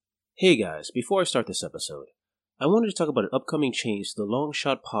Hey guys, before I start this episode, I wanted to talk about an upcoming change to the Long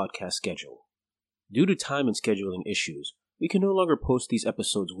Shot podcast schedule. Due to time and scheduling issues, we can no longer post these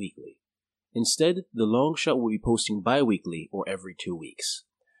episodes weekly. Instead, the Long Shot will be posting bi-weekly or every 2 weeks.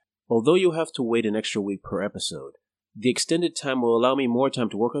 Although you'll have to wait an extra week per episode, the extended time will allow me more time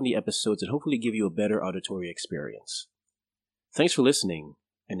to work on the episodes and hopefully give you a better auditory experience. Thanks for listening,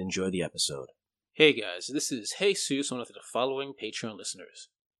 and enjoy the episode. Hey guys, this is Jesus, one of the following Patreon listeners.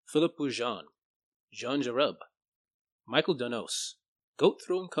 Philip Boujan, Jean Jarub, Michael Donos, Goat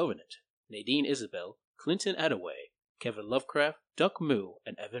Throne Covenant, Nadine Isabel, Clinton Attaway, Kevin Lovecraft, Duck Moo,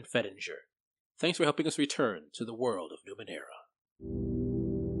 and Evan Fettinger. Thanks for helping us return to the world of Numenera.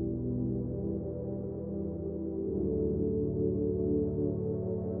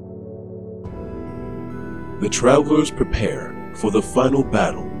 The travelers prepare for the final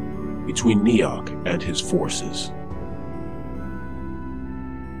battle between Neok and his forces.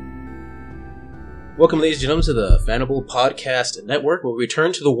 Welcome, ladies and gentlemen, to the Fanable Podcast Network, where we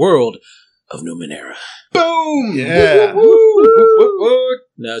return to the world of Numenera. Boom! Yeah!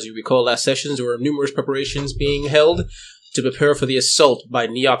 Now, as you recall, last sessions, there were numerous preparations being held to prepare for the assault by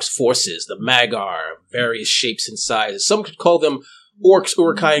Neok's forces, the Magar, various shapes and sizes. Some could call them orcs,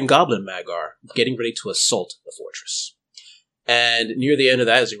 Uruk-hai, and goblin Magar, getting ready to assault the fortress. And near the end of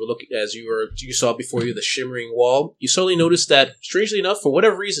that, you saw before you the shimmering wall, you suddenly noticed that, strangely enough, for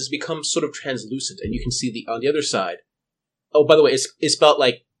whatever reason, it's become sort of translucent, and you can see on the other side. Oh, by the way, it's about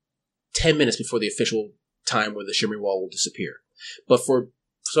like 10 minutes before the official time where the shimmering wall will disappear. But for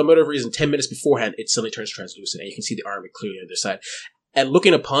some other reason, 10 minutes beforehand, it suddenly turns translucent, and you can see the army clearly on the other side. And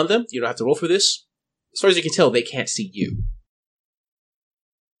looking upon them, you don't have to roll for this. As far as you can tell, they can't see you.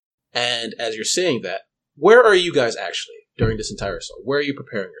 And as you're saying that, where are you guys actually during this entire assault? Where are you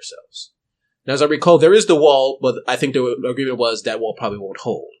preparing yourselves? Now, as I recall, there is the wall, but I think the agreement was that wall probably won't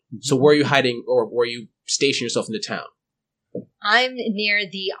hold. So where are you hiding, or where are you stationing yourself in the town? I'm near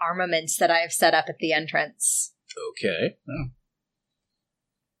the armaments that I've set up at the entrance. Okay. Oh.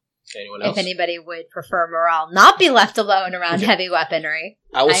 Anyone else? If anybody would prefer morale not be left alone around heavy weaponry,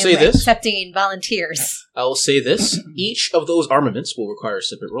 I will say this. Accepting volunteers. I will say this. Each of those armaments will require a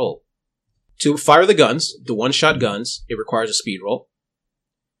separate roll. To fire the guns, the one-shot guns, it requires a speed roll.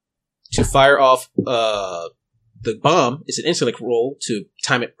 To fire off the bomb, it's an intellect roll to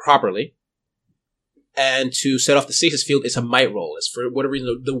time it properly. And to set off the stasis field, it's a might roll. It's for whatever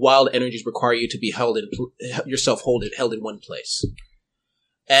reason, the wild energies require you to be held in one place.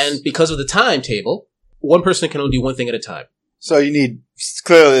 And because of the timetable, one person can only do one thing at a time. So you need,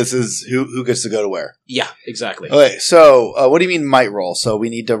 clearly this is who gets to go to where. Yeah, exactly. Okay, so what do you mean might roll? So we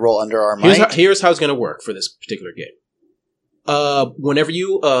need to roll under our might? Here's how it's going to work for this particular game. Whenever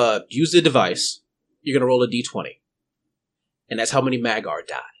you use the device, you're going to roll a d20. And that's how many Magar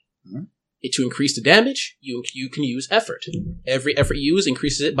die. Mm-hmm. To increase the damage, you can use effort. Every effort you use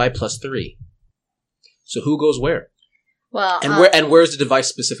increases it by +3. So who goes where? Well, and where is the device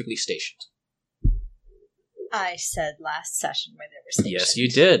specifically stationed? I said last session where they were stationed. Yes, you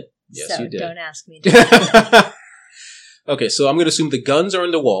did. Yes, so you did. Don't ask me to. Okay, so I'm going to assume the guns are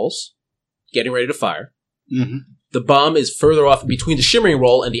in the walls, getting ready to fire. Mm-hmm. The bomb is further off between the shimmering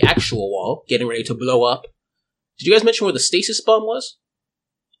wall and the actual wall, getting ready to blow up. Did you guys mention where the stasis bomb was?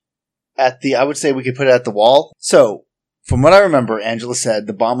 I would say we could put it at the wall. So, from what I remember, Angela said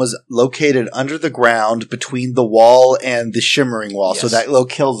the bomb was located under the ground between the wall and the shimmering wall. Yes. So that little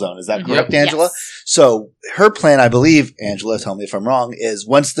kill zone. Is that correct, Angela? Yes. So her plan, I believe, Angela, tell me if I'm wrong, is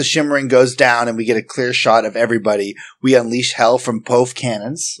once the shimmering goes down and we get a clear shot of everybody, we unleash hell from both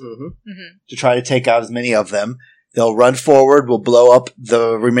cannons to try to take out as many of them. They'll run forward. We'll blow up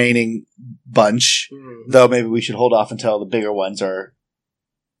the remaining bunch, though maybe we should hold off until the bigger ones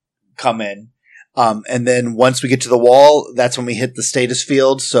come in. And then once we get to the wall, that's when we hit the status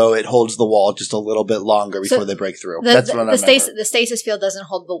field, so it holds the wall just a little bit longer before they break through. That's what I remember. The stasis field doesn't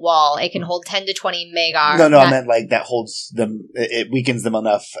hold the wall. It can hold 10 to 20 Magar. No, I meant like that holds them, it weakens them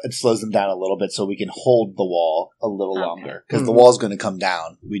enough, it slows them down a little bit so we can hold the wall a little longer. Because the wall's going to come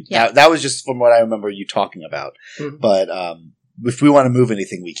down. That was just from what I remember you talking about. Mm-hmm. But if we want to move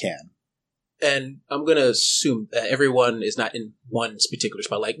anything, we can. And I'm going to assume that everyone is not in one particular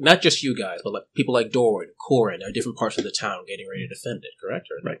spot. Like, not just you guys, but like people like Doran, Corin are different parts of the town getting ready to defend it, correct?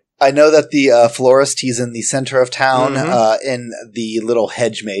 Right. I know that the florist, he's in the center of town, in the little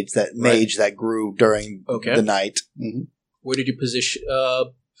hedge mage that grew during the night. Mm-hmm. Where did you position...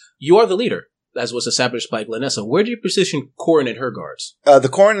 you are the leader, as was established by Glenessa. Where do you position Corin and her guards? The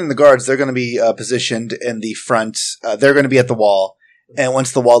Corin and the guards, they're going to be positioned in the front. They're going to be at the wall. And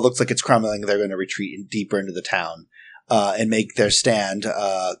once the wall looks like it's crumbling, they're going to retreat deeper into the town. and make their stand.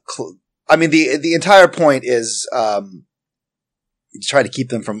 I mean, the entire point is try to keep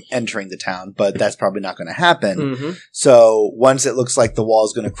them from entering the town, but that's probably not going to happen. Mm-hmm. So once it looks like the wall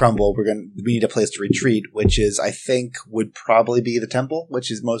is going to crumble, we need a place to retreat, which is, I think, would probably be the temple, which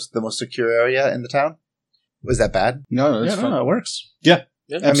is the most secure area in the town. Was that bad? No, that's fine. It works. Yeah,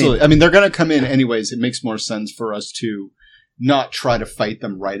 absolutely. I mean, they're going to come in anyways. It makes more sense for us to not try to fight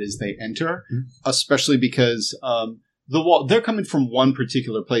them right as they enter, especially because the wall, they're coming from one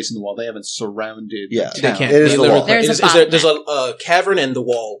particular place in the wall. They haven't surrounded the town. They can't. It is the wall. There's a cavern and the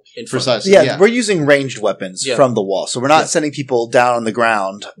wall in front. Precisely. Yeah, we're using ranged weapons Yeah. from the wall, so we're not sending people down on the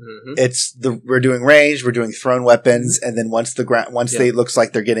ground. Mm-hmm. We're doing ranged, we're doing thrown weapons, and then once they looks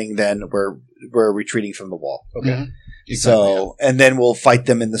like they're getting, then we're retreating from the wall. Okay. Mhm. So, and then we'll fight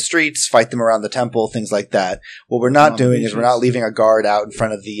them in the streets, fight them around the temple, things like that. What we're not doing is we're not leaving a guard out in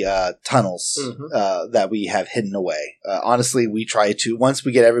front of the tunnels that we have hidden away. Honestly, we try to, once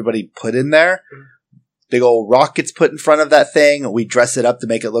we get everybody put in there, big old rock gets put in front of that thing. We dress it up to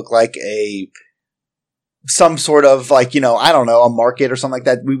make it look like some sort of like, I don't know, a market or something like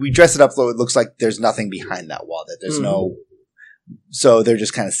that. We dress it up so it looks like there's nothing behind that wall, that there's no... So they're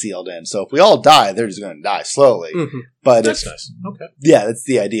just kind of sealed in. So if we all die, they're just going to die slowly. Mm-hmm. But that's nice. Okay. Yeah, that's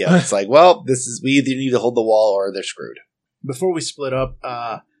the idea. It's like, well, we either need to hold the wall or they're screwed. Before we split up,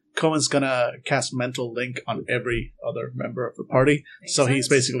 Cohen's gonna cast mental link on every other member of the party. So he's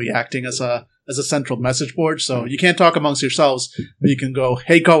basically acting as a central message board. So you can't talk amongst yourselves, but you can go,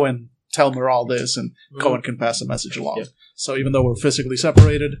 "Hey, Cohen, tell Miral this," and Cohen can pass the message along. Yep. So even though we're physically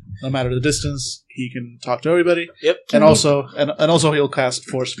separated, no matter the distance, he can talk to everybody. Yep. And also he'll cast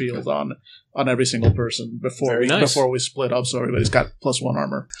force field on every single person before we split up. So everybody's got +1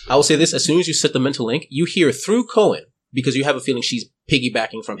 armor. I will say this: as soon as you set the mental link, you hear through Cohen, because you have a feeling she's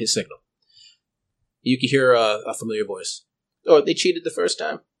piggybacking from his signal. You can hear a familiar voice. Oh, they cheated the first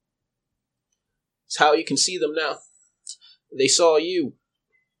time. It's how you can see them now. They saw you,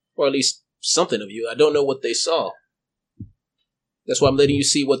 or at least something of you. I don't know what they saw. That's why I'm letting you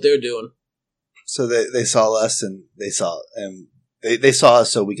see what they're doing. So they saw us, and they saw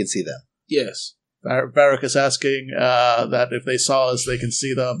us, so we can see them. Yes. Varric is asking that if they saw us, they can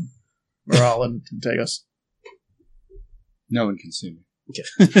see them. Miral and can take us. No one can see me.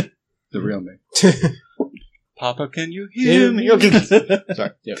 Okay. The real me. Papa, can you hear me? Okay.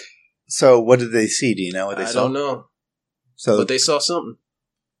 Sorry. Yeah. So what did they see? Do you know what they saw? I don't know. So But they saw something.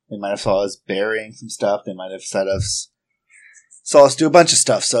 they might have saw us burying some stuff. They might have saw us do a bunch of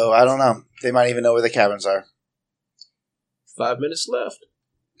stuff. So I don't know. They might even know where the caverns are. 5 minutes left.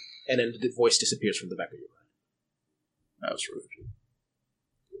 And then the voice disappears from the back of your mind. That was rude.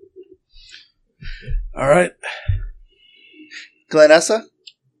 All right. Glenessa,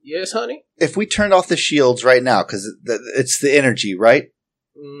 Yes, honey? if we turned off the shields right now, because it's the energy, right?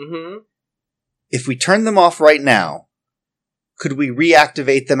 Mm-hmm. If we turn them off right now, could we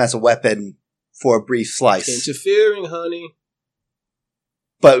reactivate them as a weapon for a brief slice? Interfering, honey.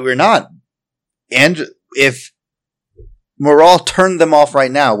 But we're not. And if Miral turned them off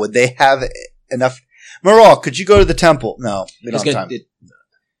right now, would they have enough? Miral, could you go to the temple? No, we don't have time.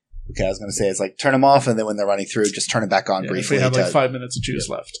 Okay, I was going to say, it's like turn them off, and then when they're running through, just turn it back on briefly. We have like 5 minutes of juice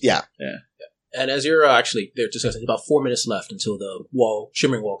left. Yeah. And as you're actually there discussing, about 4 minutes left until the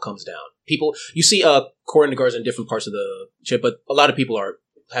shimmering wall comes down. People, you see Corin the guards in different parts of the ship, but a lot of people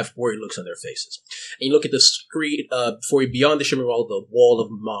have worried looks on their faces. And you look at the screen beyond the shimmering wall, the wall of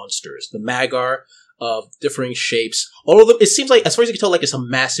monsters, the Magar of differing shapes. All of them, it seems like, as far as you can tell, like it's a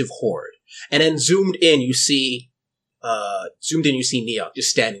massive horde. And then zoomed in, you see Neok just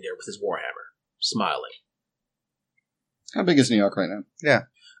standing there with his warhammer, smiling. How big is New York right now? Yeah.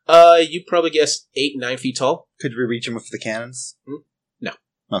 You probably guess 8-9 feet tall. Could we reach him with the cannons? No.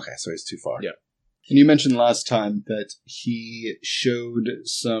 Okay, so he's too far. Yeah. And you mentioned last time that he showed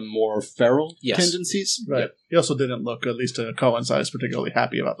some more feral tendencies. Right. He also didn't look, at least to Cohen's eyes, particularly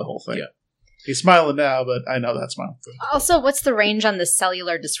happy about the whole thing. Yeah. He's smiling now, but I know that smile. Also, what's the range on the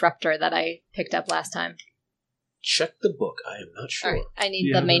cellular disruptor that I picked up last time? Check the book. I am not sure. All right, I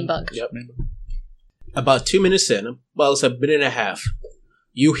need the main book. Yep. About 2 minutes in, well, it's a minute and a half,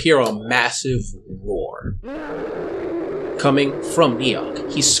 you hear a massive roar coming from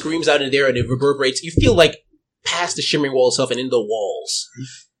Neok. He screams out in there and it reverberates. You feel like past the shimmering wall itself and in the walls.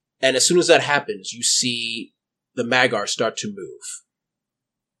 And as soon as that happens, you see the Magar start to move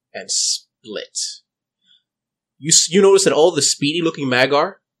and split. You notice that all the speedy-looking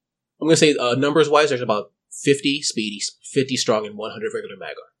Magar, I'm going to say numbers-wise, there's about 50 speedy, 50 strong, and 100 regular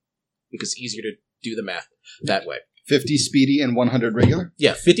Magar. Because it's easier to do the math that way. 50 speedy and 100 regular?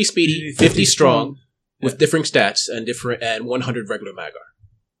 Yeah, 50 speedy, 50 strong, with different stats and 100 regular Magyar.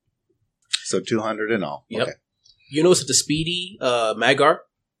 So 200 in all. Yep. Okay. You notice that the speedy Magyar,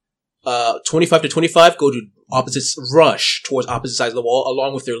 25 to 25, go to rush towards opposite sides of the wall,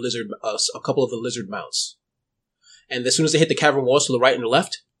 along with their lizard, a couple of the lizard mounts. And as soon as they hit the cavern walls to the right and the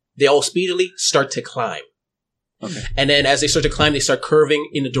left, they all speedily start to climb. Okay. And then as they start to climb, they start curving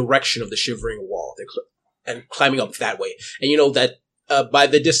in the direction of the shivering wall. And climbing up that way. And you know that by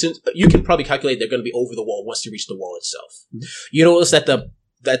the distance, you can probably calculate they're going to be over the wall once they reach the wall itself. Mm-hmm. You notice that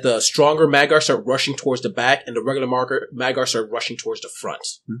the stronger Magyar start rushing towards the back, and the regular Magyar start rushing towards the front,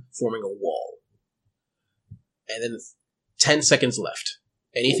 forming a wall. And then 10 seconds left.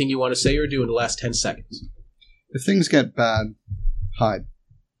 Anything you want to say or do in the last 10 seconds? If things get bad, hide.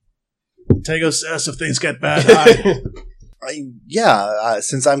 Tego says if things get bad, hide.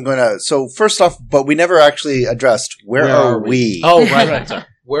 Since I'm going to... So first off, but we never actually addressed where are we? Oh, right. Sorry.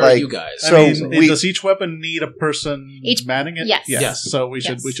 Where are you guys? Does each weapon need a person manning it? Yes. So we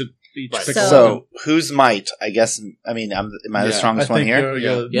should each pick a So weapon. who's might? I guess. I mean, am I the strongest one here?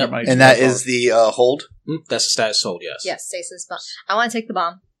 You're might. And that is the hold. That's the status hold. Yes. Yes. Stasis bomb. I want to take the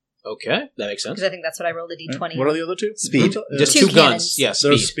bomb Okay, that makes sense. because I think that's what I rolled a d20. What are the other two? Speed. Just Two two cannons. guns. Yeah, speed.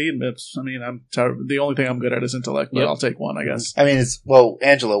 There's speed. I'm the only thing I'm good at is intellect, but Yep. I'll take one, I guess. I mean,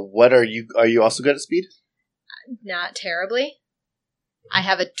 Angela, what are you? Are you also good at speed? Not terribly. I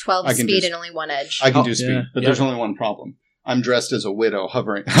have a 12 I can speed do and only one edge. I can do speed, yeah. but Yeah. there's only one problem. I'm dressed as a widow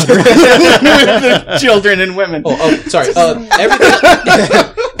hovering with children and women. Oh, sorry.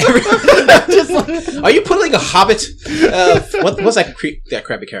 Are you putting a hobbit? What's that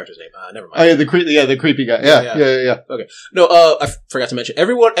crappy character's name? Never mind. Oh yeah, the creepy guy. Yeah. Okay. No, I forgot to mention.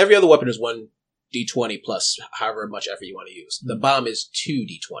 Every other weapon is 1d20 plus however much effort you want to use. The bomb is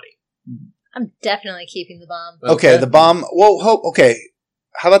 2d20. I'm definitely keeping the bomb. Okay, the bomb. Well, okay.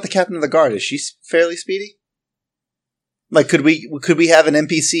 How about the captain of the guard? Is she fairly speedy? Like, could we have an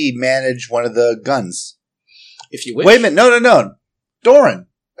NPC manage one of the guns? If you wish. Wait a minute. No. Doran,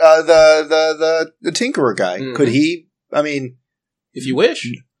 the Tinkerer guy. Mhm. Could he? I mean, If you wish.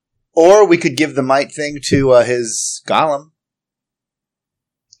 or we could give the might thing to his golem.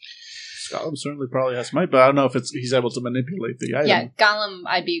 Gollum certainly probably has might, but I don't know if he's able to manipulate the item. Yeah,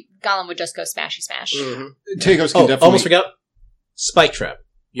 Gollum would just go smashy smash. Mm-hmm. Tagos can definitely. Almost forgot. Spike trap.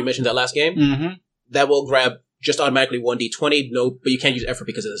 You mentioned that last game. Mm-hmm. That will grab just automatically 1d20. No, but you can't use effort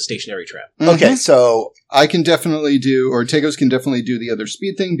because it's a stationary trap. Okay, so I can definitely Tagos can definitely do the other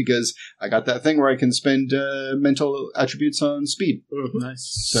speed thing because I got that thing where I can spend mental attributes on speed. Mm-hmm.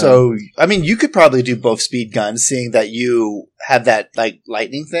 Nice. so I mean, you could probably do both speed guns, seeing that you have that like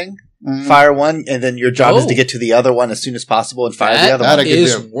lightning thing. Mhm. Fire one, and then your job is Oh. to get to the other one as soon as possible and fire the That other that one. I could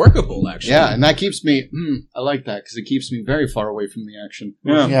is do. workable, actually. Yeah, and that keeps me. I like that because it keeps me very far away from the action.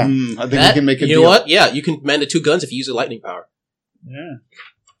 Yeah, Yeah. I think we can make a You deal. know what? Yeah, you can man the two guns if you use the lightning power. Yeah.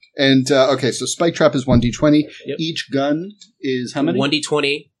 And okay, so spike trap is 1d20. Yep. Each gun is how many?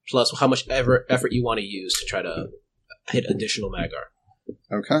 1d20 plus how much effort you want to use to try to hit additional Magyar.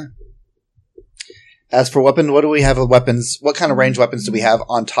 Okay. As for weapon, what do we have of weapons? What kind of range weapons do we have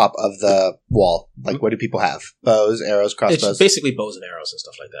on top of the wall? Like, what do people have? Bows, arrows, crossbows? It's basically bows and arrows and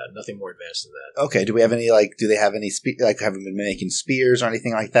stuff like that. Nothing more advanced than that. Okay, do we have any, do they have any, have been making spears or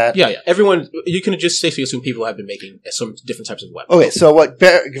anything like that? Yeah. Everyone, you can just safely assume people have been making some different types of weapons. Okay, so what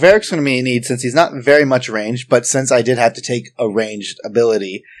Varric's going to need, since he's not very much ranged, but since I did have to take a ranged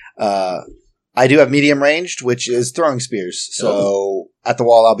ability, I do have medium ranged, which is throwing spears. So at the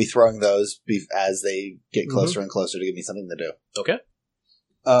wall, I'll be throwing those as they get closer and closer to give me something to do. Okay.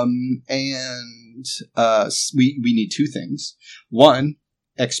 And we need two things. One,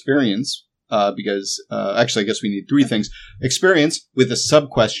 experience, because actually, I guess we need three things. Experience with a sub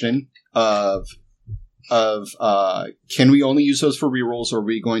question of can we only use those for rerolls, or are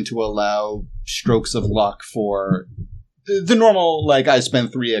we going to allow strokes of luck for the normal? Like, I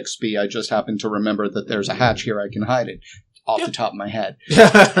spend 3 XP. I just happen to remember that there's a hatch here. I can hide it off the top of my head.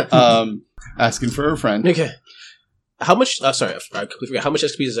 Asking for a friend. Okay. How much? Sorry, I completely forgot. How much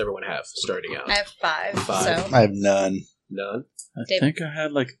XP does everyone have starting out? I have 5. Five. So I have none. None. I Dave. think I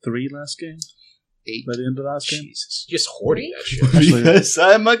had 3 last game. 8. By the end of last game. Jesus, just hoarding that shit. Because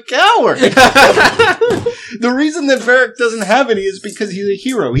I'm a coward. The reason that Varric doesn't have any is because he's a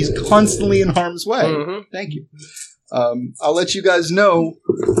hero. He's constantly in harm's way. Mhm. Thank you. I'll let you guys know.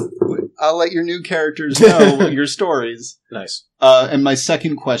 I'll let your new characters know your stories. Nice. And my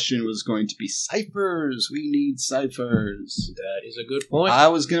second question was going to be ciphers. We need ciphers. That is a good point. I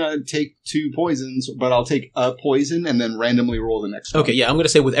was going to take 2 poisons, but I'll take a poison and then randomly roll the next one. Okay, yeah, I'm going to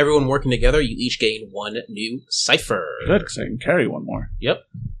say with everyone working together, you each gain 1 new cipher. Good, because I can carry one more. Yep.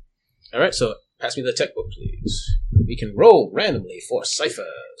 All right, so pass me the tech book, please. We can roll randomly for ciphers.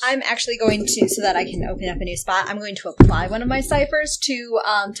 I'm actually going to, so that I can open up a new spot, I'm going to apply one of my ciphers to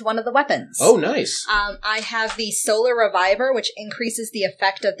one of the weapons. Oh, nice. I have the Solar Reviver, which increases the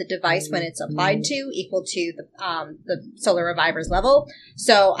effect of the device when it's applied to, equal to the Solar Reviver's level.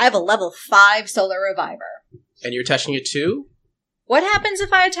 So I have a level 5 Solar Reviver. And you're attaching it to? What happens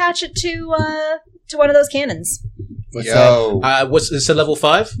if I attach it to one of those cannons? What's that? What's this? A level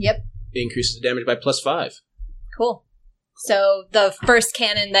 5? Yep. It increases the damage by +5. Cool. So the first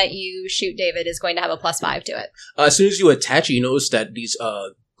cannon that you shoot, David, is going to have a +5 to it. As soon as you attach it, you notice that these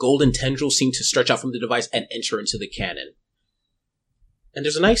golden tendrils seem to stretch out from the device and enter into the cannon. And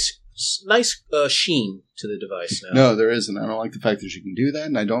there's a nice sheen to the device now. No, there isn't. I don't like the fact that you can do that,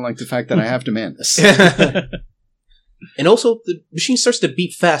 and I don't like the fact that I have to man this. And also, the machine starts to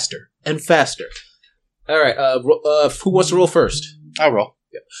beat faster and faster. All right, who wants to roll first? I'll roll.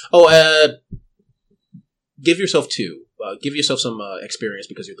 Yeah. Oh, give yourself 2. Give yourself some experience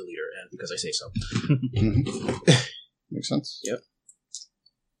because you're the leader and because I say so. Makes sense. Yep.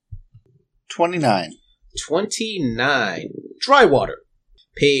 29. 29. Dry water.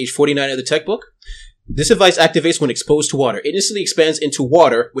 Page 49 of the tech book. This device activates when exposed to water. It instantly expands into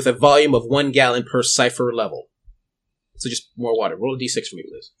water with a volume of 1 gallon per cipher level. So just more water. Roll a d6 for me,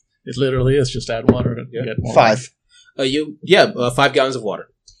 please. It literally is just add water to get more. 5. 5 gallons of water.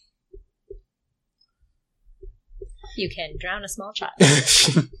 You can drown a small child.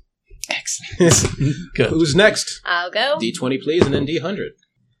 Excellent. Good. Who's next? I'll go. D20, please, and then D100.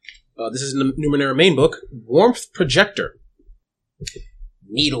 This is in the Numenera main book. Warmth Projector.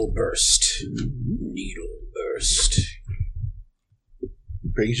 Needle Burst. Needle Burst.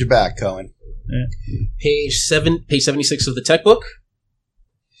 Brings you back, Cohen. Page 76 of the tech book.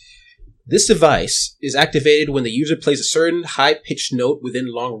 This device is activated when the user plays a certain high-pitched note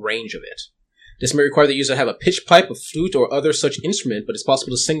within long range of it. This may require the user to have a pitch pipe, a flute, or other such instrument, but it's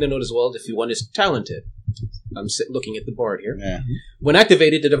possible to sing the note as well if one is talented. I'm looking at the bard here. Yeah. When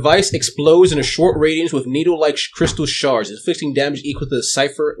activated, the device explodes in a short radius with needle-like crystal shards, inflicting damage equal to the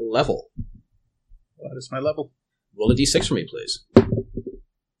cipher level. What is my level? Roll a d6 for me, please.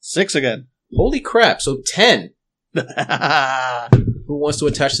 6 again. Holy crap, so 10. Who wants to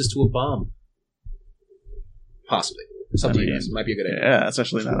attach this to a bomb? Possibly. It's up to you guys. Might be a good idea. Yeah, that's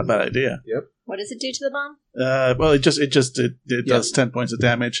actually not a bad idea. Yep. What does it do to the bomb? Well, it does 10 points of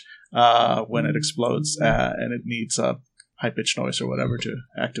damage when it explodes, and it needs a high-pitched noise or whatever to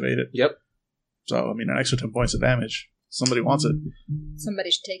activate it. Yep. So, I mean, an extra 10 points of damage. Somebody wants it.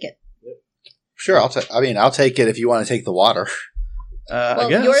 Somebody should take it. Sure, I'll take it if you want to take the water. I Well,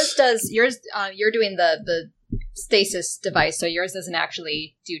 guess. you're doing the stasis device, so yours doesn't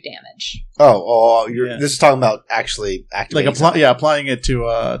actually do damage. This is talking about actually activating. Applying it to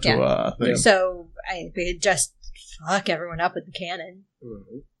a thing. So we could just fuck everyone up with the cannon.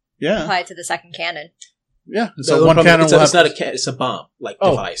 Mm-hmm. Yeah. Apply it to the second cannon. Yeah. So So one cannon will it's have... not a cannon, it's a bomb,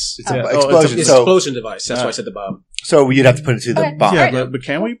 device. It's an Yeah. explosion. It's So, an explosion device. That's why I said the bomb. so you'd have to put it to the Okay. bomb. Yeah, Alright. but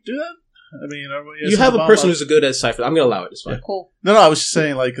can we do that? I mean, You have a person who's good at cipher. I'm going to allow it. It's fine. Cool. No, I was just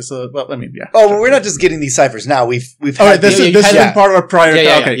saying, yeah. Oh, well, we're not just getting these ciphers now. We've All right, had this you has had- been part of our prior...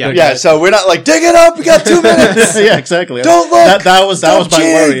 Yeah, okay, yeah. good. yeah. So we're not like dig it up. We got 2 minutes. yeah, exactly. Don't look. That was Stop my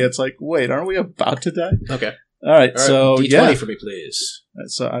cheating. worry. It's like, wait, aren't we about to die? Okay. All right, All right. so D20 yeah. for me, please.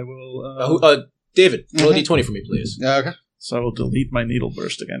 So I will... David, roll a D20 for me, please. Yeah, okay. So I will delete my needle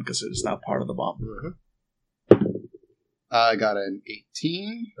burst again because it is now part of the bomb. I got an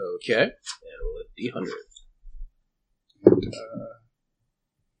 18. Okay. And roll a D100.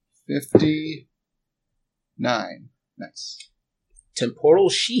 59. Nice. Temporal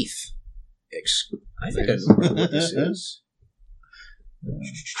Sheath. I think I know what this is.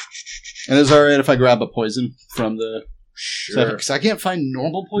 And is it alright if I grab a poison from the... Sure. Because I can't find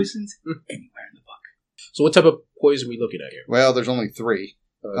normal poisons anywhere in the book. So what type of poison are we looking at here? Well, there's only 3.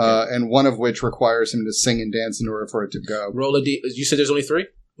 Okay. And one of which requires him to sing and dance in order for it to go. Roll a D... You said there's only 3?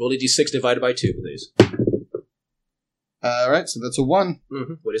 Roll a D6 divided by 2, please. Alright, so that's a 1.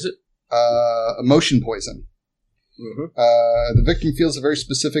 Mm-hmm. What is it? Emotion poison. Mm-hmm. The victim feels a very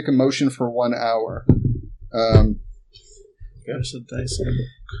specific emotion for 1 hour. There's a dice.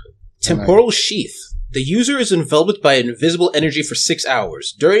 Temporal Sheath. The user is enveloped by invisible energy for 6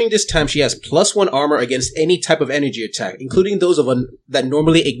 hours. During this time, she has +1 armor against any type of energy attack, including those that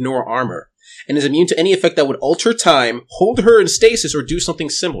normally ignore armor, and is immune to any effect that would alter time, hold her in stasis, or do something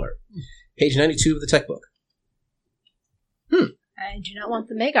similar. Page 92 of the tech book. I do not want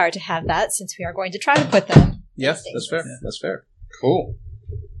the Magar to have that, since we are going to try to put them. Yeah, that's fair. That's fair. Cool.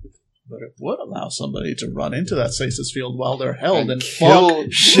 But it would allow somebody to run into that stasis field while they're held and kill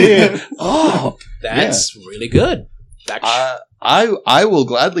fuck shit. Oh, That's really good. I will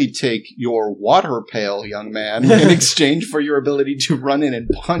gladly take your water pail, young man, in exchange for your ability to run in and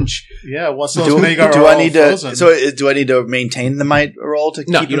punch. Yeah, once those Do Magar I are need all to? frozen. So do I need to maintain the might roll to?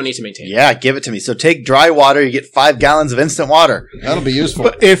 No, keep you it? don't need to maintain it. Yeah, give it to me. So take dry water. You get 5 gallons of instant water. That'll be useful.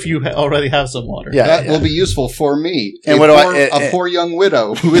 But if you already have some water. Yeah. That will be useful for me. And a what do poor, I- a pour young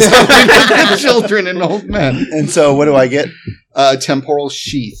widow who is helping the children and old men. And so, what do I get? Temporal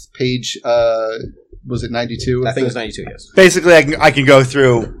sheath, page. Was it 92? I think it's 92, yes. Basically, I can go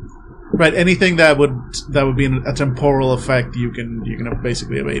through. Right, anything that would be a temporal effect, you can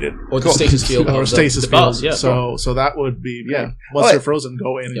basically evade it. Or the stasis field. Or of stasis the field. boss, yeah. So that would be, yeah. Once Oh, they're frozen,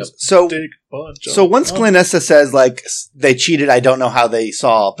 go in Yep. and So take a bunch of- So once oh. Glenessa says, like, they cheated, I don't know how they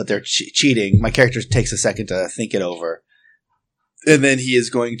saw, but they're cheating, my character takes a second to think it over. And then he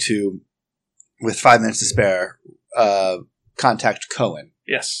is going to, with 5 minutes to spare, contact Cohen.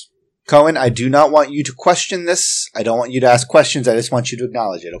 Yes. Cohen, I do not want you to question this. I don't want you to ask questions. I just want you to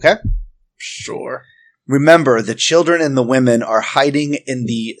acknowledge it, okay? Sure. Remember, the children and the women are hiding in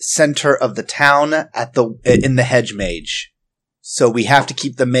the center of the town in the hedge mage. So we have to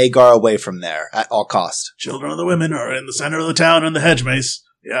keep the Magar away from there at all costs. Children of the women are in the center of the town in the hedge maze.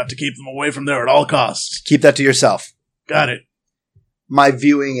 You have to keep them away from there at all costs. Keep that to yourself. Got it. My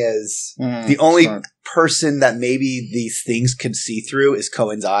viewing is the only person that maybe these things could see through is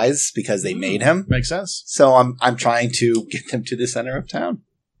Cohen's eyes because they made him. Makes sense. So I'm trying to get them to the center of town.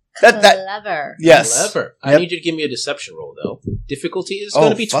 Clever. Yes. Clever. I Yep. need you to give me a deception roll, though. Difficulty is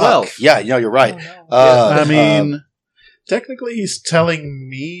going to be 12. Fuck. Yeah, you're right. Oh, no. I mean, technically, he's telling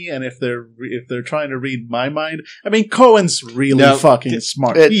me, and if they're trying to read my mind, I mean, Cohen's really No, fucking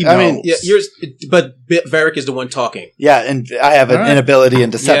smart. it- He I mean, knows. Yeah, but Varric is the one talking. yeah, and I have an All right. inability in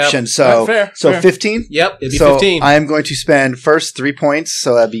deception. Yep. So Fair. 15. Yep, it'd be So 15. I am going to spend first 3 points.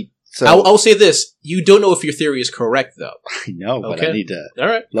 So that'd be. So I'll say this. You don't know if your theory is correct, though. I know, but Okay. I need to All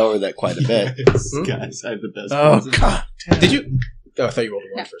right. lower that quite a bit. Guys, I have the best. Oh, ones. God. Did you? Oh, I thought you rolled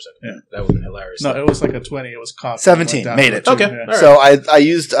a 1 for a second. Yeah. That would have been hilarious. No, it was like a 20. It was cocked. 17. Went down Made to it. a 2, Okay. yeah. All right. So I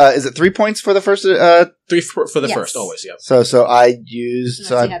used. Is it 3 points for the first? 3 for the Yes. first, always, yeah. So I used.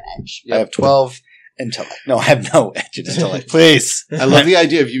 So Unless you I have edge. I have 12 intellect. No, I have no edge in intellect. Please. I love the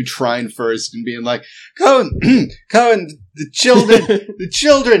idea of you trying first and being like, Cohen, Cohen, the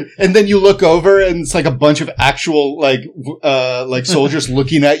children, and then you look over and it's like a bunch of actual like soldiers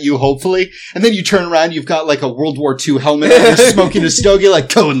looking at you, hopefully, and then you turn around, you've got like a World War II helmet, and you're smoking a stogie, like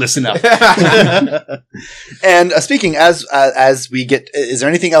Cohen, listen up. And speaking as we get, is there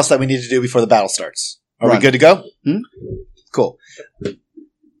anything else that we need to do before the battle starts? Are we Run. good to go? Cool.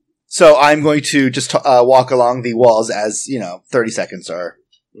 So I'm going to just walk along the walls as 30 seconds are.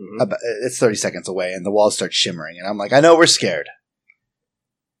 It's 30 seconds away, and the walls start shimmering, and I'm like, I know we're scared.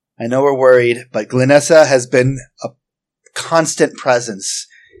 I know we're worried, but Glenessa has been a constant presence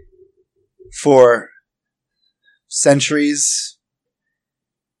for centuries,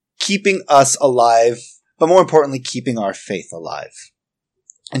 keeping us alive, but more importantly, keeping our faith alive.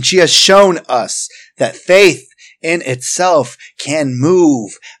 And she has shown us that faith in itself can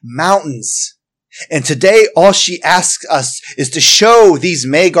move mountains. And today, all she asks us is to show these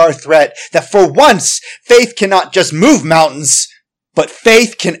Magar threat that for once, faith cannot just move mountains, but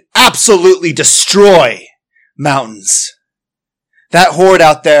faith can absolutely destroy mountains. That horde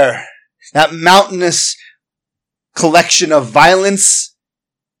out there, that mountainous collection of violence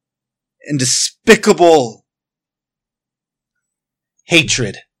and despicable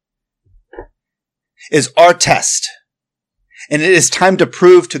hatred is our test. And it is time to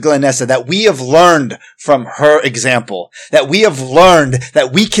prove to Glenessa that we have learned from her example, that we have learned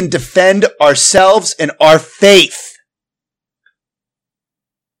that we can defend ourselves and our faith.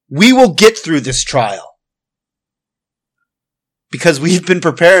 We will get through this trial because we've been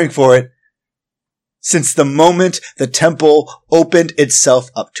preparing for it since the moment the temple opened itself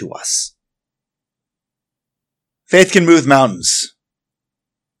up to us. Faith can move mountains.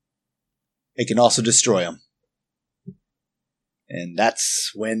 It can also destroy them. And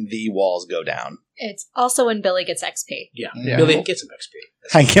that's when the walls go down. It's also when Billy gets XP. Yeah. Yeah. Billy, get some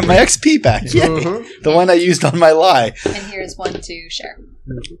XP. I get my XP back. Yay. Mhm. The one I used on my lie. And here's one to share.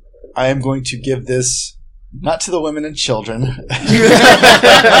 I am going to give this not to the women and children.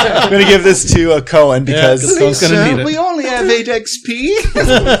 I'm going to give this to Cohen because Cohen's gonna need it. We only have 8 XP.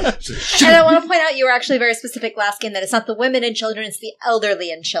 And I want to point out you were actually very specific last game that it's not the women and children, it's the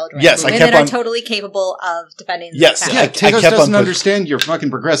elderly and children. Yes, I women kept are on- totally capable of defending Yes, the town. Yeah, I Tagos kept on doesn't push- understand your fucking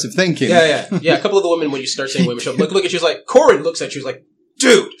progressive thinking. Yeah. A couple of the women, when you start saying women, she'll look at you, she's like, Corin looks at you, she's like,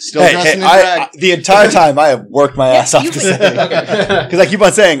 Dude! Still dressing in drag. the entire time I have worked my ass off to say. Okay. Because I keep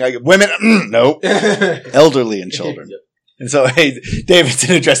on saying, like, women, no. Elderly and children. And so, hey, David's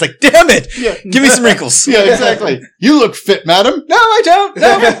in a dress like, damn it! Yeah. Give me some wrinkles. Yeah, exactly. You look fit, madam. No, I don't.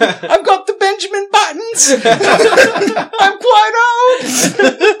 No, I've got the Benjamin Buttons. I'm quite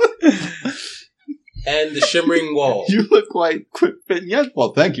old. And the shimmering wall. You look quite fit. Yes.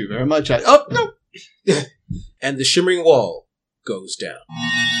 Well, thank you very much. No. And the shimmering wall goes down.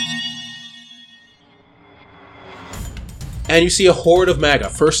 And you see a horde of MAGA.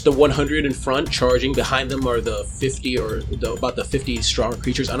 First, the 100 in front, charging. Behind them are the 50 about the 50 strong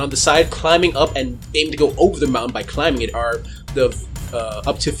creatures. And on the side, climbing up and aiming to go over the mountain by climbing it, are the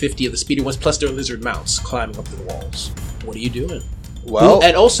up to 50 of the speedy ones, plus their lizard mounts climbing up the walls. What are you doing? Well,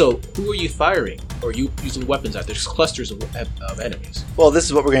 And also, who are you firing? Or are you using weapons at? There's clusters of enemies. well, this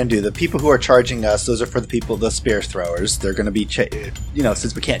is what we're going to do. The people who are charging us, those are for the spear throwers. They're going to be,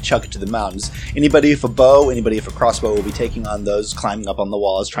 since we can't chuck it to the mountains, anybody with a bow, anybody with a crossbow will be taking on those climbing up on the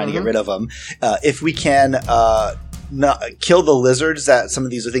walls, trying to get rid of them. If we can kill the lizards that some of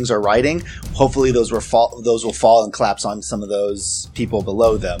these things are riding, hopefully those will fall and collapse on some of those people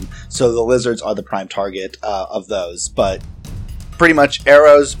below them. So the lizards are the prime target of those. But pretty much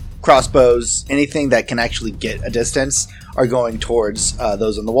arrows, crossbows, anything that can actually get a distance are going towards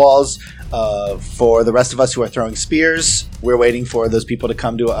those on the walls. For the rest of us who are throwing spears, we're waiting for those people to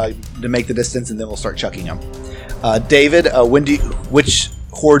come to make the distance, and then we'll start chucking them. David, which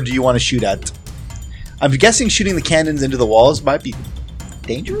horde do you want to shoot at? I'm guessing shooting the cannons into the walls might be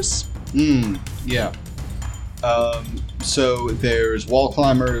dangerous. Yeah. So there's wall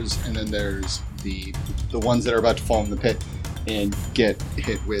climbers, and then there's the ones that are about to fall in the pit and get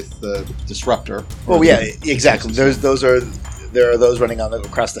hit with the disruptor. Well, yeah, exactly. There are those running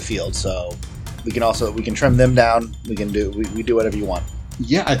across the field, so we can trim them down. We do whatever you want.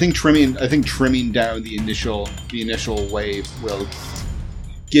 Yeah, I think trimming down the initial wave will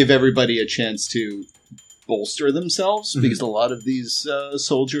give everybody a chance to bolster themselves, because a lot of these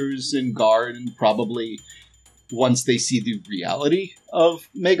soldiers in guard, and probably once they see the reality of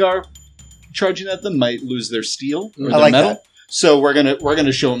Magar charging at them, might lose their steel or their metal. That. So we're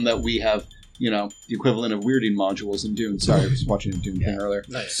gonna show them that we have, the equivalent of weirding modules in Dune. Sorry, I was watching a Dune thing earlier.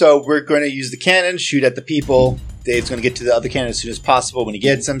 Nice. So we're going to use the cannon, shoot at the people. Dave's going to get to the other cannon as soon as possible. When he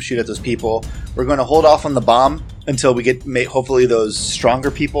gets them, shoot at those people. We're going to hold off on the bomb until we get, hopefully, those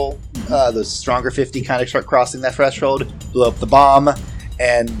stronger people, those stronger 50 kind of start crossing that threshold, blow up the bomb,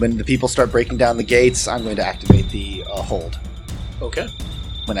 and when the people start breaking down the gates, I'm going to activate the hold. Okay.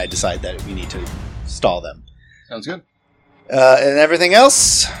 When I decide that we need to stall them. Sounds good. And everything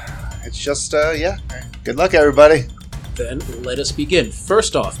else, it's just, good luck, everybody. Then let us begin.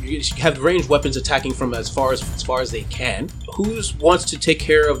 First off, you have ranged weapons attacking from as far as they can. Who wants to take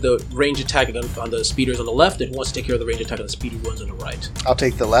care of the range attack on the speeders on the left, and who wants to take care of the range attack on the speedy ones on the right? I'll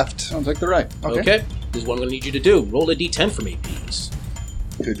take the left. I'll take the right. Okay. This is what I'm going to need you to do. Roll a d10 for me, please.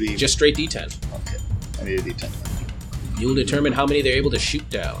 Could be just straight d10. Okay. I need a d10. You'll determine how many they're able to shoot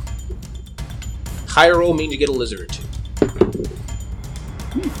down. Higher roll means you get a lizard or two.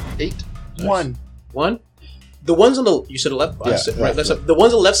 8. Nice. 1. The ones on the left, right? The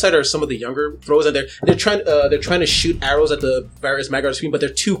ones on the left side are some of the younger throwers, and they're trying to shoot arrows at the various Magar screen, but they're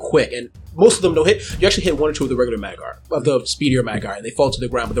too quick, and most of them don't hit. You actually hit 1 or 2 of the regular Magar, of the speedier Magar, and they fall to the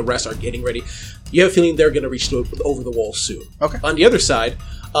ground, but the rest are getting ready. You have a feeling they're going to reach over the wall soon. Okay. On the other side,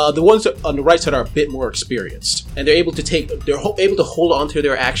 the ones on the right side are a bit more experienced, and they're able to hold on to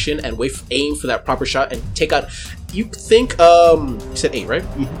their action and aim for that proper shot and take out. You think you said 8, right?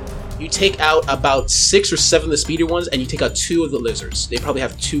 Mm-hmm. You take out about 6 or 7 of the speedy ones, and you take out 2 of the lizards. They probably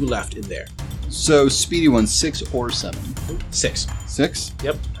have 2 left in there. So speedy ones 6 or 7? 6. 6?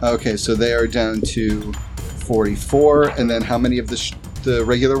 Yep. Okay, so they are down to 44, and then how many of the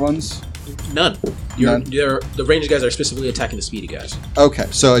regular ones? None. None. The ranged guys are specifically attacking the speedy guys. Okay,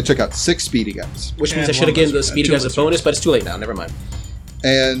 so I took out 6 speedy guys. Which means I should have given the speedy guys a bonus, but it's too late now. Never mind.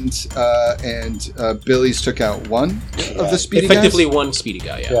 And Billy's took out 1 of the speedy guys? Effectively 1 speedy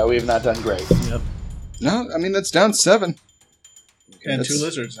guy, yeah. Yeah, we have not done great. Yep. No, I mean, that's down 7. Okay, and 2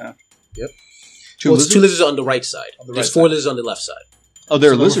 lizards now. Yep. 2 lizards? It's 2 lizards on the right side. There's 4 lizards on the left side. Oh,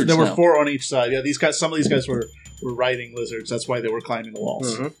 there are lizards There were now. 4 on each side. Yeah, some of these guys were riding lizards. That's why they were climbing the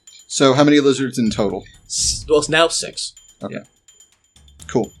walls. Mm-hmm. So how many lizards in total? Well, it's now 6. Okay. Yeah.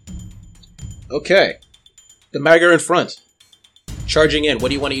 Cool. Okay. The Magar in front. Charging in. What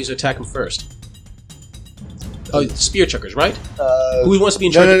do you want to use to attack him first? Oh, spear chuckers, right? Who wants to be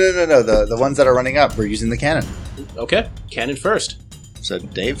in charge? No. The ones that are running up, we're using the cannon. Okay. Cannon first. So,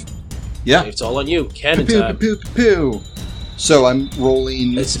 Dave? Yeah. It's all on you. Cannon Pew, time. pew, pew, pew. So I'm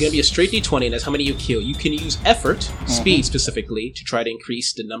rolling. It's going to be a straight d20, and that's how many you kill. You can use effort, speed specifically, to try to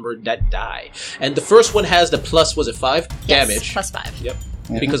increase the number that die. And the first one has the plus, was it 5? Yes, Damage. plus 5. Yep.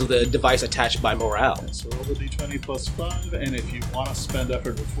 Because of the device attached by morale. So roll the d20 plus 5, and if you want to spend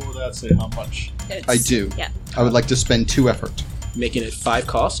effort before that, say how much. I do. Yeah. I would like to spend 2 effort. Making it 5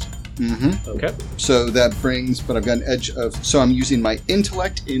 cost. Mm-hmm. Okay. So that brings, but I've got an edge of. So I'm using my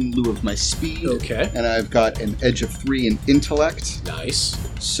intellect in lieu of my speed. Okay. And I've got an edge of 3 in intellect. Nice.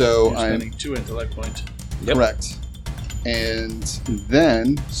 So You're I'm spending 2 intellect points. Yep. correct. And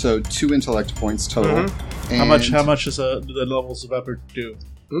then, so 2 intellect points total. Mm-hmm. And How much is the levels of effort do?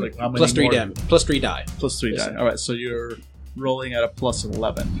 Like how many Plus 3 more? damage. Plus 3 die. Plus 3 Yes. die. All right, so you're rolling at a plus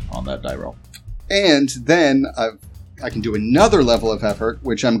 11 on that die roll. And then I can do another level of effort,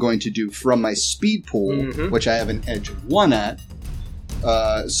 which I'm going to do from my speed pool, Mhm. which I have an edge of 1 at.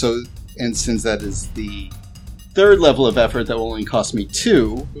 And since that is the third level of effort, that will only cost me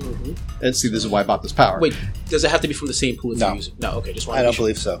 2. Mm-hmm. And see, this is why I bought this power. Wait, does it have to be from the same pool if No. you use it? No, okay, just one. I don't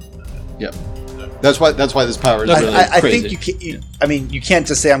believe so. That's why this power is really I crazy. think you can't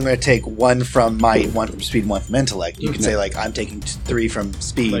just say I'm going to take 1 from might, 1 from speed, 1 from intellect. You can say like I'm taking 3 from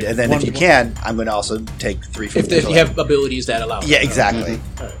speed, Like, and then one- if you can, I'm going to also take 3 from If intellect. you have abilities that allow. Yeah, exactly.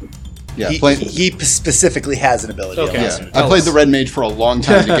 yeah, He specifically has an ability. Okay. that allows yeah. him. I played the red mage for a long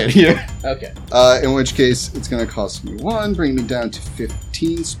time to get here. Okay. In which case, it's going to cost me 1, bring me down to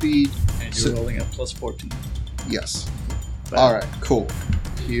 15 speed. And you're rolling at plus 14. Yes. All right, cool.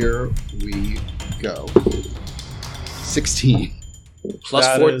 Here we go. 16. Plus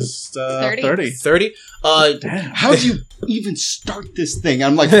That 4. is, 30. 30. Damn. How do you even start this thing?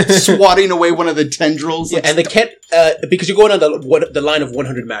 I'm like swatting away one of the tendrils. Yeah, and they can't because you're going on the line of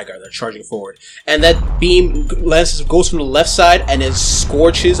 100 Magar. They're charging forward, and that beam goes from the left side and it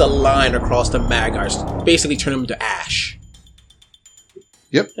scorches a line across the Magars, basically turn them to ash.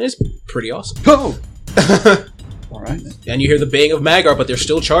 Yep. And it's pretty awesome. Oh! All right. And you hear the baying of Magar, but they're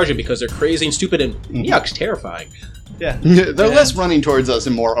still charging because they're crazy and stupid and yuck's terrifying. Yeah. They're less running towards us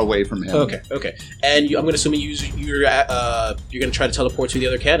and more away from him. Okay. And I'm going to assume you're going to try to teleport to the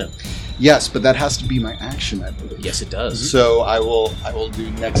other cannon. Yes, but that has to be my action, I believe. Yes, it does. So I will do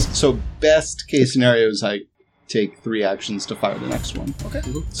next. So best case scenario is I take 3 actions to fire the next one. Okay.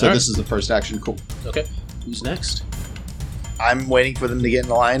 So All this is the first action. Cool. Okay. Who's next? I'm waiting for them to get in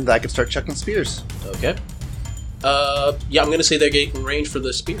the line that I can start chucking spears. Okay. Yeah, I'm going to say they're getting range for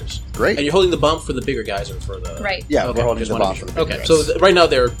the spears. Great. And you're holding the bomb for the bigger guys or for the... Right. Yeah, Okay, we're holding just the wanna bomb be for sure. the Okay, big so guys. right now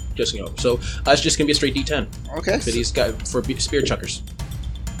they're just, so it's just going to be a straight D10 Okay. for these guys, for spear chuckers.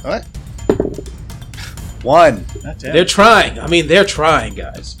 All right. 1. God damn. They're trying. I mean, they're trying,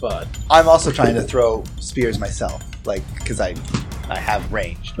 guys, but... I'm also trying to throw spears myself, like because I have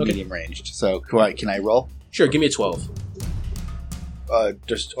range, Okay. medium ranged. So can I roll? Sure, give me a 12.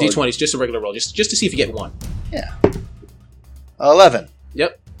 Just D20 is just a regular roll, just to see if you get 1. Yeah. 11.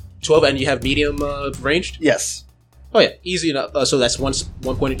 Yep. 12, and you have medium ranged? Yes. Oh, yeah, easy enough. So that's one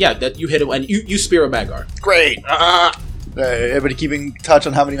point. Yeah, that you hit him, and you spear a Magar. Great. Everybody keeping touch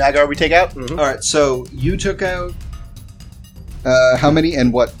on how many Magar we take out? Mhm. All right. So you took out how many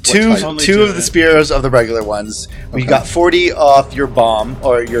and what? Two type? Only two two, of the yeah. spears of the regular ones. We Okay. got 40 off your bomb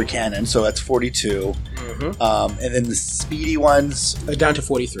or your cannon, so that's 42. Mm-hmm. And then the speedy ones Down to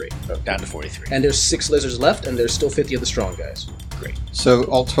 43. down to 43. And there's 6 lizards left, and there's still 50 of the strong guys. So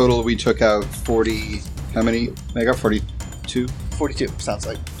all total, we took out 40. How many? I got 42. 42 sounds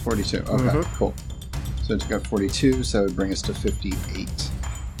like. 42. Okay, Mhm. cool. So I took out 42, so it would bring us to 58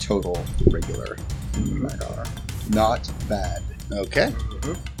 total regular Magar. Not bad. Okay.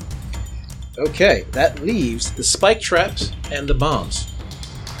 Okay, that leaves the spike traps and the bombs.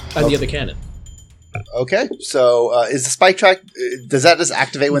 And the other cannon. Okay. So is the spike track? Does that just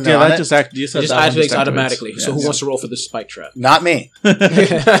activate when they're Yeah, on that it? just act. You It said just that one activates just automatically. activates. So who Yeah. wants to roll for the spike trap? Not me. I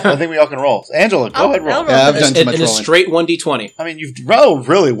think we all can roll. Angela, go ahead, roll. I'll roll Yeah, I've for done this. too much In a rolling. straight 1d20. I mean, you've rolled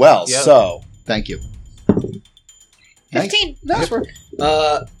really well, Yeah. so. Thank you. 15. Nice work.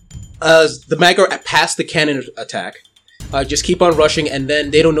 The Magar pass the cannon attack. Just keep on rushing, and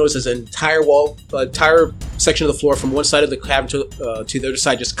then they don't notice as an entire section of the floor from one side of the cavern to the other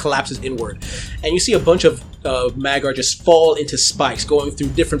side just collapses inward. And you see a bunch of Magar just fall into spikes going through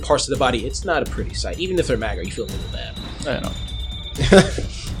different parts of the body. It's not a pretty sight. Even if they're Magar, you feel a little bad. I know.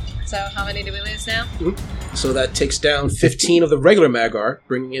 So how many do we lose now? So that takes down 15 of the regular Magar,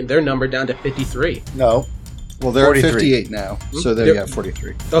 bringing in their number down to 53. No. Well, they're 43. at 58 now, so there Yep. you have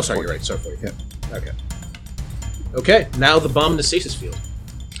 43. Oh, sorry, you're right. Sorry, 40. Okay. Okay, now the bomb in the stasis field.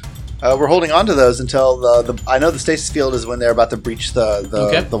 We're holding on to those until I know the stasis field is when they're about to breach the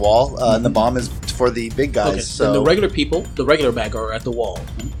Okay. wall, and the bomb is for the big guys. Okay, So then the regular people, the regular Magar are at the wall,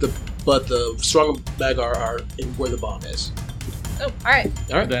 but the stronger Magar are in where the bomb is. Oh, all right.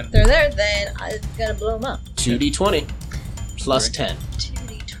 All right, Then They're there. Then I'm gonna blow them up. 2d20 plus 10.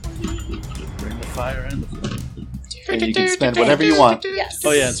 2d20. bring the fire in. and you can spend whatever you want. Yes.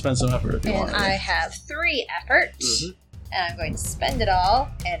 Oh yeah, and spend some effort if you And want. I have 3 effort, Mhm. and I'm going to spend it all,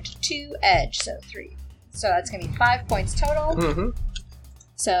 and 2 edge, so 3. So that's going to be 5 points total. Mm-hmm.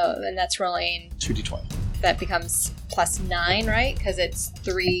 So then that's rolling. 2d20. That becomes plus 9, right? Because it's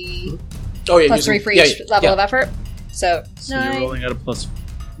 3 Oh yeah, plus 3 for each level of effort. So, So 9. you're rolling at a plus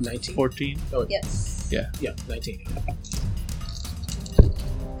 19. 14. Yes. Yeah, 19.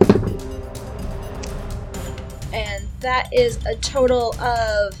 And that is a total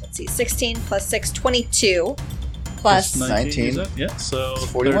of, 16 plus 6, 22. Plus 19. is that? Yeah, so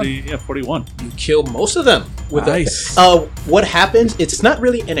 41. 30, yeah, 41. You kill most of them with Nice. what happens? It's not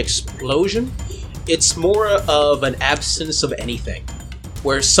really an explosion. It's more of an absence of anything.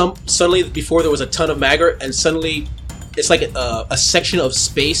 Where suddenly before there was a ton of Magar, and suddenly it's like a section of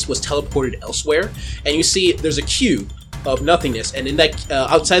space was teleported elsewhere, and you see there's a cube of nothingness, and in that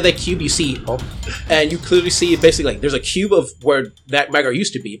outside that cube you see, and you clearly see basically like there's a cube of where that Magar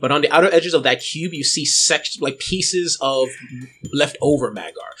used to be, but on the outer edges of that cube you see like pieces of leftover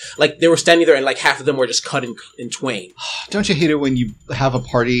Magar, like they were standing there and like half of them were just cut in twain. Don't you hate it when you have a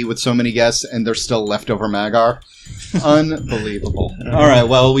party with so many guests and there's still leftover Magar? Unbelievable. All right,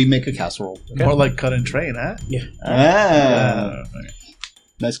 well, we make a casserole. More like cut and train, huh? Ah, Okay.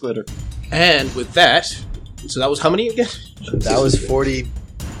 nice glitter. And with that, so that was how many again? That was 40.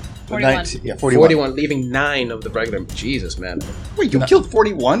 41. 19, yeah, 41. 41, leaving 9 of the regular. Jesus, man. Wait, you killed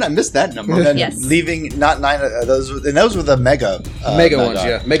 41? I missed that number. And then Yes. leaving not 9 of those, and those were the mega Mega Magar. ones,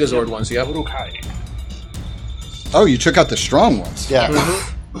 yeah. Megazord ones, yeah. Oh, you took out the strong ones. Yeah.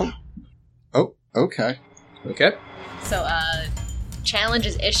 Oh, okay. Okay. So, challenge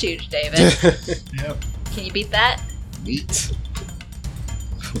is issued, David. Yep. Can you beat that? Neat.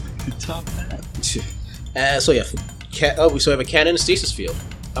 Top that. So yeah, we still have a cannon and stasis field.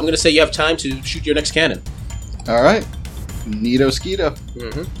 I'm gonna say you have time to shoot your next cannon. All right. Neato Skeeto.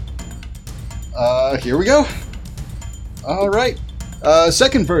 Mm-hmm. Here we go. All right.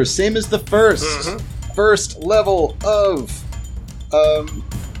 Second verse, same as the first. Mhm. First level of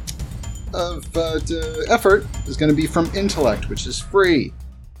effort is going to be from intellect, which is free.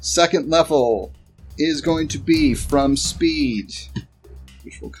 Second level is going to be from speed,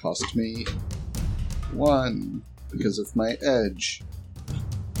 which will cost me 1 because of my edge.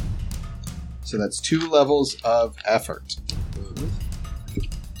 So that's 2 levels of effort.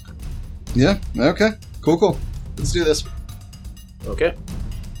 Yeah, okay. Cool. Let's do this. Okay.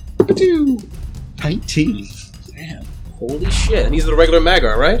 19. Damn. Holy shit! And these are the regular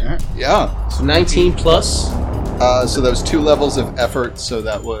Magar, right? Yeah. So 19 plus. So that was 2 levels of effort, so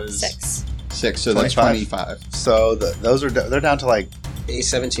that was 6. 6, so that's 25. So those are they're down to like A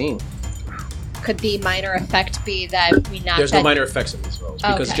 17. Could the minor effect be that we knock There's that? no minor effects in these rolls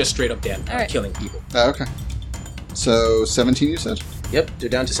because Okay. it's just straight up All right. killing people. Okay. So 17, you said? Yep, they're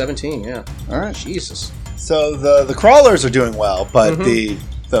down to 17. Yeah. All right. Jesus. so the crawlers are doing well, but Mhm.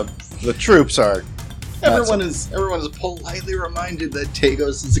 the troops are Everyone is politely reminded that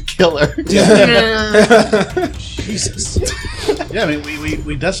Tagos is a killer. Jesus. Yeah, I mean,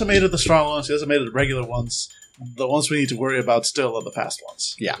 we decimated the strong ones, we decimated the regular ones. The ones we need to worry about still are the fast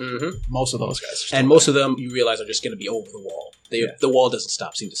ones. hmm Most of those guys are still And most of them, you realize, are just going to be over the wall. The wall doesn't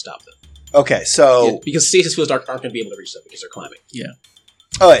seem to stop them. okay. So Yeah, because stasis fields aren't going to be able to reach them because they're climbing.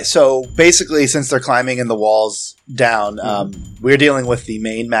 okay, so basically, since they're climbing and the walls down, we're dealing with the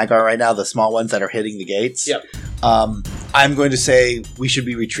main Magar right now, the small ones that are hitting the gates. Yep. I'm going to say we should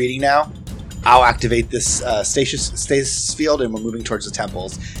be retreating now. I'll activate this stasis field, and we're moving towards the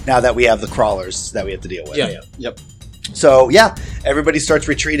temples now that we have the crawlers that we have to deal with. Yeah. So yeah, everybody starts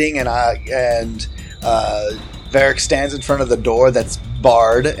retreating, and Varric stands in front of the door that's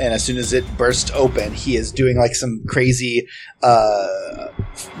barred, and as soon as it bursts open, he is doing like some crazy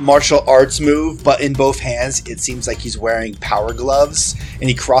martial arts move, but in both hands, it seems like he's wearing power gloves, and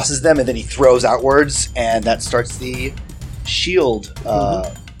he crosses them, and then he throws outwards, and that starts the shield.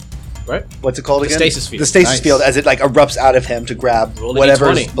 Right? What's it called The again? stasis field. The stasis Nice. field, as it like erupts out of him to grab Roll an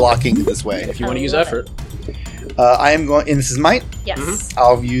whatever's D20. blocking this way. If you want to I use love effort. I am going, and this is might. Yes. Mhm.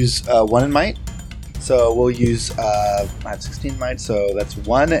 I'll use 1 in might. So we'll use I have 16 might, so that's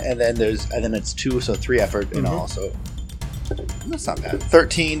 1, and then it's 2, so 3 effort, and Mhm. also that's not bad.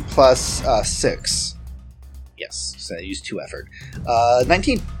 13 plus 6. Yes, so I use 2 effort.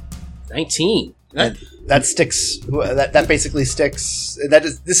 19. 19. And that sticks. That basically sticks.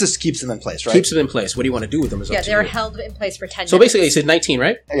 This just keeps them in place, right? Keeps them in place. What do you want to do with them? Is Yeah, up to they're you. held in place for 10 So minutes. basically, it said 19,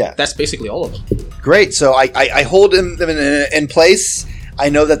 right? Yeah. That's basically all of them. Great. So I hold them in place. I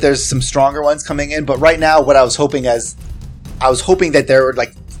know that there's some stronger ones coming in, but right now, what I was hoping that they were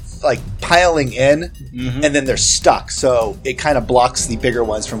like piling in, and then they're stuck. So it kind of blocks the bigger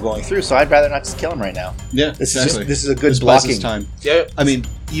ones from going through. So I'd rather not just kill them right now. Yeah, This exactly. is a good This buys us blocking time. Yeah. I mean,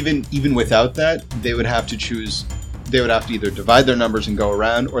 even without that, they would have to choose. They would have to either divide their numbers and go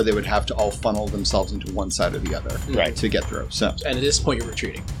around, or they would have to all funnel themselves into one side or the other, Right. to get through. So And at this point, you're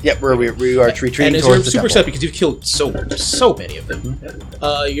retreating. Yep, we are retreating And you're towards the super temple. upset because you've killed so many of them.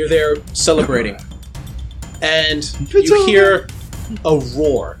 You're there celebrating, and you hear a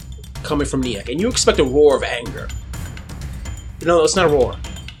roar coming from Niak, and you expect a roar of anger. No, it's not a roar;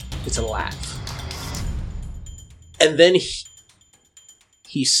 it's a laugh. And then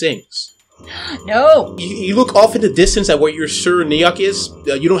he sings. No! You look off in the distance at where you're sure Niak is.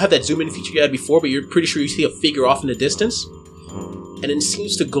 You don't have that zoom in feature you had before, but you're pretty sure you see a figure off in the distance, and it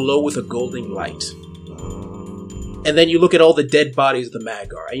seems to glow with a golden light. And then you look at all the dead bodies of the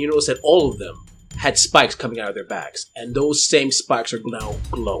Magar, and you notice that all of them had spikes coming out of their backs, and those same spikes are now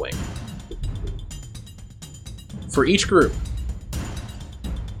glowing. For each group,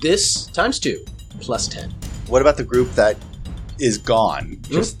 this times 2 plus 10. What about the group that is gone?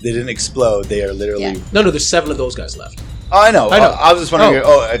 Just they didn't explode. They are literally. Yeah. No, there's 7 of those guys left. Oh, I know. I know. I was just wondering.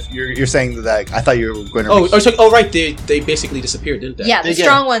 If you're saying that. I thought you were going to. Right, they basically disappeared, didn't they? Yeah, the They get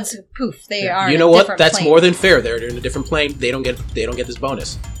strong ones, poof, they are You in know a what? different That's plane. more than fair. They're in a different plane. They don't get this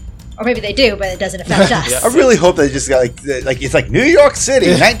bonus. Or maybe they do, but it doesn't affect us. I really hope they just got like it's like New York City,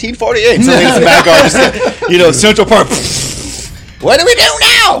 1948. So it's Magar, just Central Park. What do we do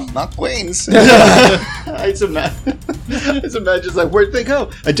now? Not Queens. I just imagine it's like, where'd they go?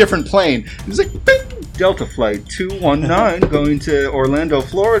 A different plane. It's like, bing, Delta Flight 219 going to Orlando,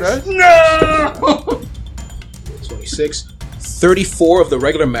 Florida. No! 26. 34 of the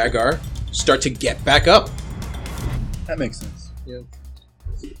regular Magar start to get back up. That makes sense.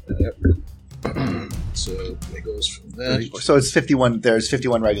 So it goes from that. So it's 51. There's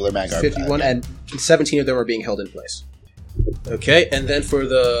 51 regular Magar. 51, and 17 of them are being held in place. Okay, and then for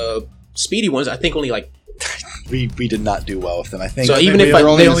the speedy ones, I think only like... We did not do well with them. I think. So I even think if they I...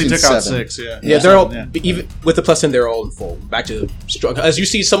 only missing took out 7. 6, yeah. Yeah, they're all... Yeah. Even with the plus 10, they're all in full. Back to strong. As you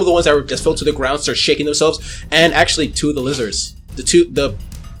see, some of the ones that were just fell to the ground start shaking themselves, and actually 2 of the lizards.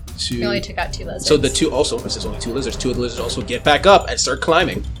 We only took out 2 lizards. So the 2 also, since there's only 2 lizards, 2 of the lizards also get back up and start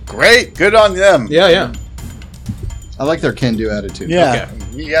climbing. Great. Good on them. Yeah. I like their can-do attitude. Yeah.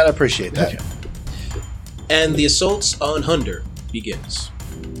 You gotta appreciate that. Okay. And the assaults on Hunder begins.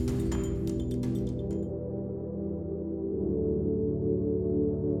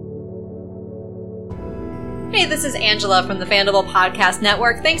 Hey, this is Angela from the Fandible Podcast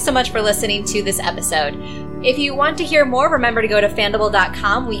Network. Thanks so much for listening to this episode. If you want to hear more, remember to go to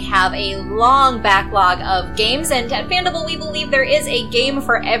Fandible.com. We have a long backlog of games, and at Fandible, we believe there is a game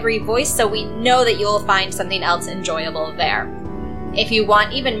for every voice, so we know that you'll find something else enjoyable there. If you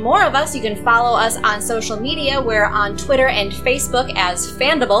want even more of us, you can follow us on social media. We're on Twitter and Facebook as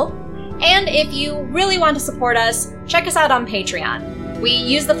Fandible. And if you really want to support us, check us out on Patreon. We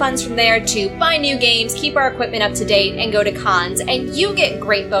use the funds from there to buy new games, keep our equipment up to date, and go to cons, and you get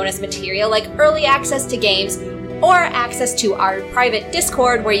great bonus material like early access to games or access to our private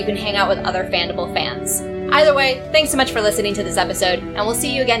Discord where you can hang out with other Fandible fans. Either way, thanks so much for listening to this episode, and we'll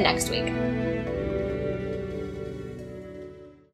see you again next week.